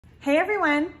Hey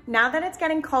everyone, now that it's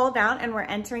getting cold out and we're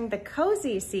entering the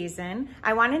cozy season,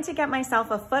 I wanted to get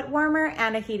myself a foot warmer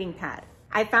and a heating pad.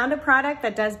 I found a product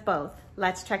that does both.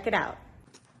 Let's check it out.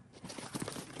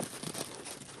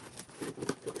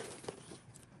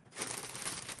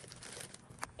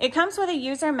 It comes with a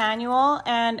user manual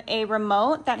and a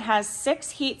remote that has 6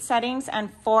 heat settings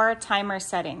and 4 timer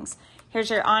settings.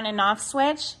 Here's your on and off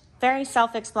switch, very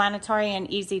self-explanatory and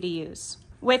easy to use.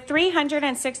 With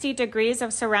 360 degrees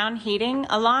of surround heating,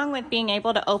 along with being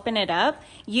able to open it up,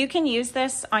 you can use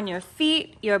this on your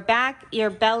feet, your back,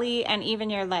 your belly, and even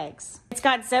your legs. It's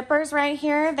got zippers right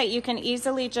here that you can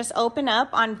easily just open up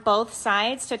on both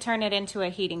sides to turn it into a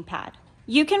heating pad.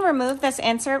 You can remove this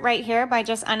insert right here by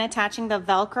just unattaching the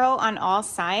Velcro on all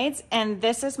sides, and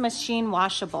this is machine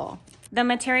washable. The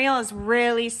material is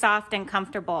really soft and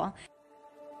comfortable.